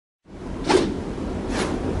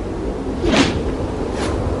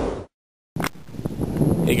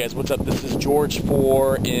Hey guys, what's up? This is George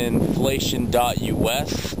for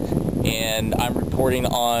inflation.us, and I'm reporting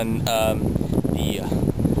on the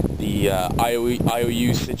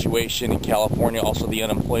IOU situation in California, also the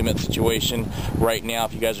unemployment situation right now.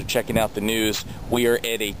 If you guys are checking out the news, we are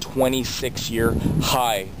at a 26-year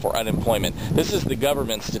high for unemployment. This is the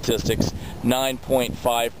government statistics,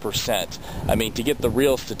 9.5%. I mean, to get the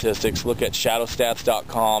real statistics, look at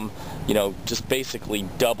shadowstats.com, just basically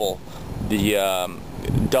double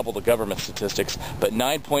the government statistics, but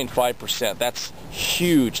 9.5%, that's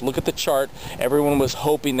huge. Look at the chart. Everyone was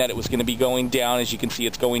hoping that it was going to be going down. As you can see,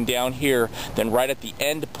 it's going down here. Then right at the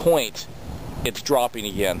end point, it's dropping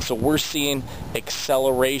again. So we're seeing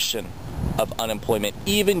acceleration of unemployment,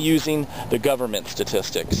 even using the government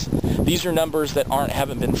statistics. These are numbers that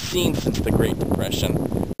haven't been seen since the Great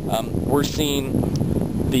Depression. We're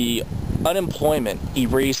seeing the unemployment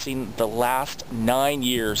erasing the last 9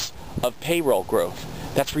 years of payroll growth.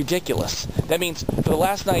 That's ridiculous. That means for the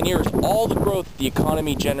last 9 years, all the growth the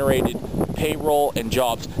economy generated, payroll and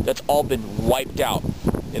jobs, that's all been wiped out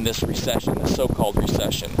in this recession, the so-called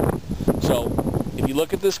recession. So if you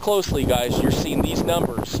look at this closely, guys, you're seeing these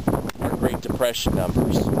numbers are Great Depression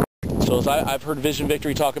numbers. So as I've heard Vision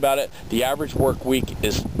Victory talk about it, the average work week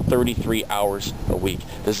is 33 hours a week.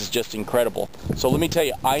 This is just incredible. So let me tell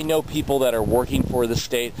you, I know people that are working for the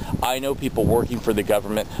state. I know people working for the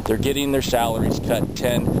government. They're getting their salaries cut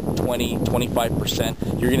 10, 20,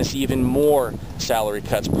 25%. You're going to see even more salary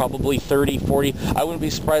cuts, probably 30, 40. I wouldn't be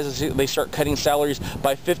surprised if they start cutting salaries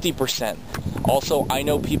by 50%. Also, I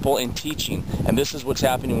know people in teaching, and this is what's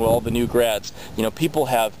happening with all the new grads. People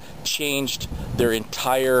have changed their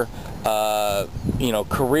entire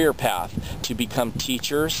career path to become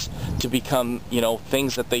teachers, to become,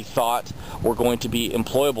 things that they thought were going to be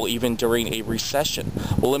employable even during a recession.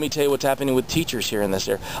 Well, let me tell you what's happening with teachers here in this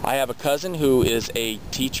area. I have a cousin who is a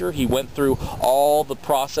teacher. He went through all the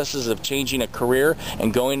processes of changing a career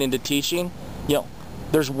and going into teaching.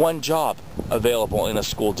 There's one job available in a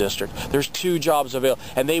school district. There's 2 jobs available,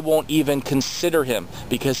 and they won't even consider him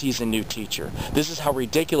because he's a new teacher. This is how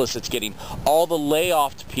ridiculous it's getting. All the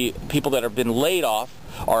people that have been laid off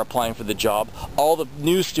are applying for the job. All the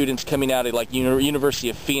new students coming out of University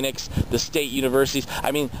of Phoenix, the state universities.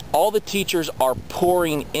 I mean, all the teachers are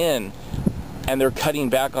pouring in, and they're cutting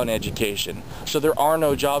back on education. So there are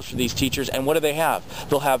no jobs for these teachers, and what do they have?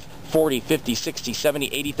 They'll have $40, $50, $60,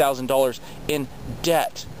 $70, $80,000 in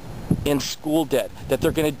debt, in school debt, that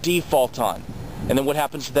they're going to default on. And then what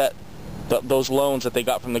happens to that? Those loans that they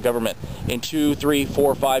got from the government in 2, 3,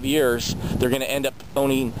 4, 5 years, they're going to end up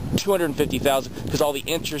owning $250,000 because all the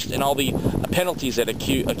interest and all the penalties that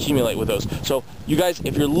accumulate with those. So you guys,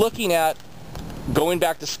 if you're looking at going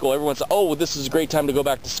back to school, everyone says, oh, well, this is a great time to go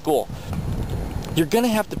back to school. You're going to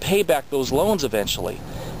have to pay back those loans eventually.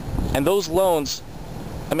 And those loans,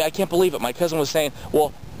 I mean, I can't believe it. My cousin was saying,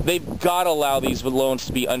 well, they've got to allow these loans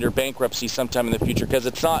to be under bankruptcy sometime in the future because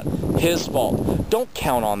it's not his fault. Don't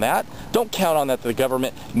count on that. Don't count on that the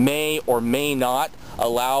government may or may not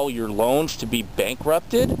allow your loans to be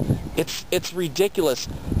bankrupted. It's ridiculous.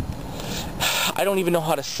 I don't even know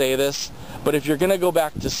how to say this, but if you're going to go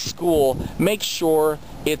back to school, make sure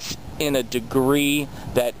it's in a degree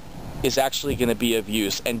that is actually going to be of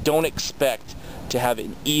use, and don't expect to have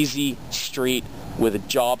an easy street with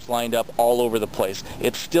jobs lined up all over the place.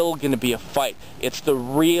 It's still going to be a fight. It's the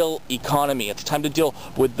real economy. It's time to deal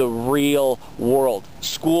with the real world.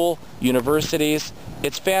 School, universities,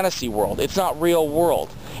 it's fantasy world. It's not real world.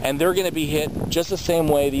 And they're going to be hit just the same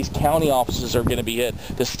way these county offices are going to be hit.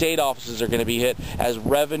 The state offices are going to be hit as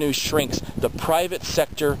revenue shrinks. The private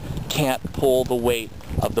sector can't pull the weight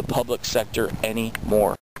of the public sector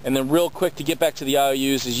anymore. And then real quick, to get back to the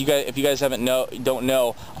IOUs, if you guys don't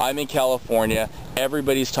know, I'm in California.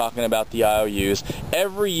 Everybody's talking about the IOUs.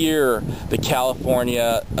 Every year, the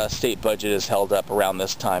California state budget is held up around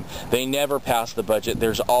this time. They never pass the budget.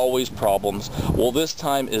 There's always problems. Well, this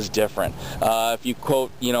time is different. If you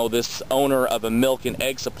quote, this owner of a milk and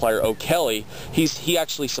egg supplier, O'Kelly, he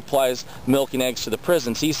actually supplies milk and eggs to the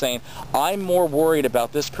prisons. He's saying, I'm more worried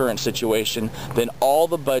about this current situation than all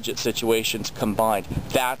the budget situations combined.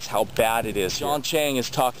 That's how bad it is. John Chang is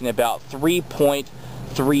talking about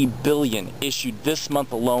 $3.3 billion issued this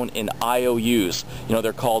month alone in IOUs.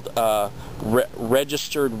 They're called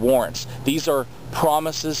registered warrants. These are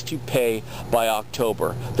promises to pay by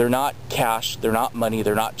October. They're not cash, they're not money,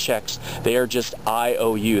 they're not checks. They are just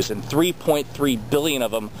IOUs, and $3.3 billion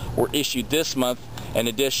of them were issued this month. In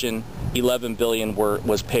addition, 11 billion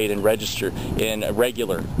was paid and registered in a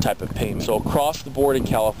regular type of payment. So across the board in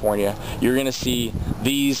California, you're going to see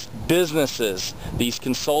these businesses, these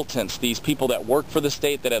consultants, these people that work for the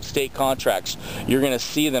state that have state contracts, you're going to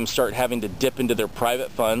see them start having to dip into their private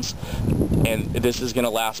funds, and this is going to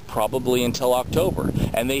last probably until October.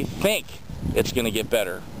 And they think it's going to get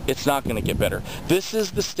better. It's not going to get better. This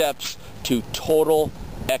is the steps to total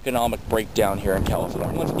economic breakdown here in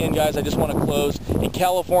California. Once again, guys, I just want to close. In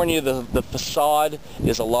California, the facade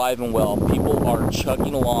is alive and well. People are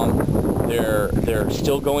chugging along. They're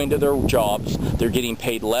still going to their jobs. They're getting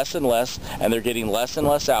paid less and less, and they're getting less and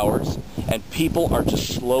less hours. And people are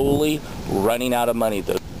just slowly running out of money.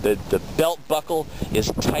 The belt buckle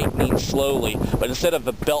is tightening slowly, but instead of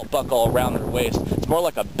a belt buckle around their waist, it's more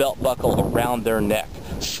like a belt buckle around their neck.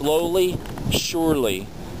 Slowly, surely,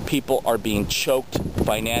 people are being choked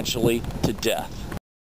financially to death.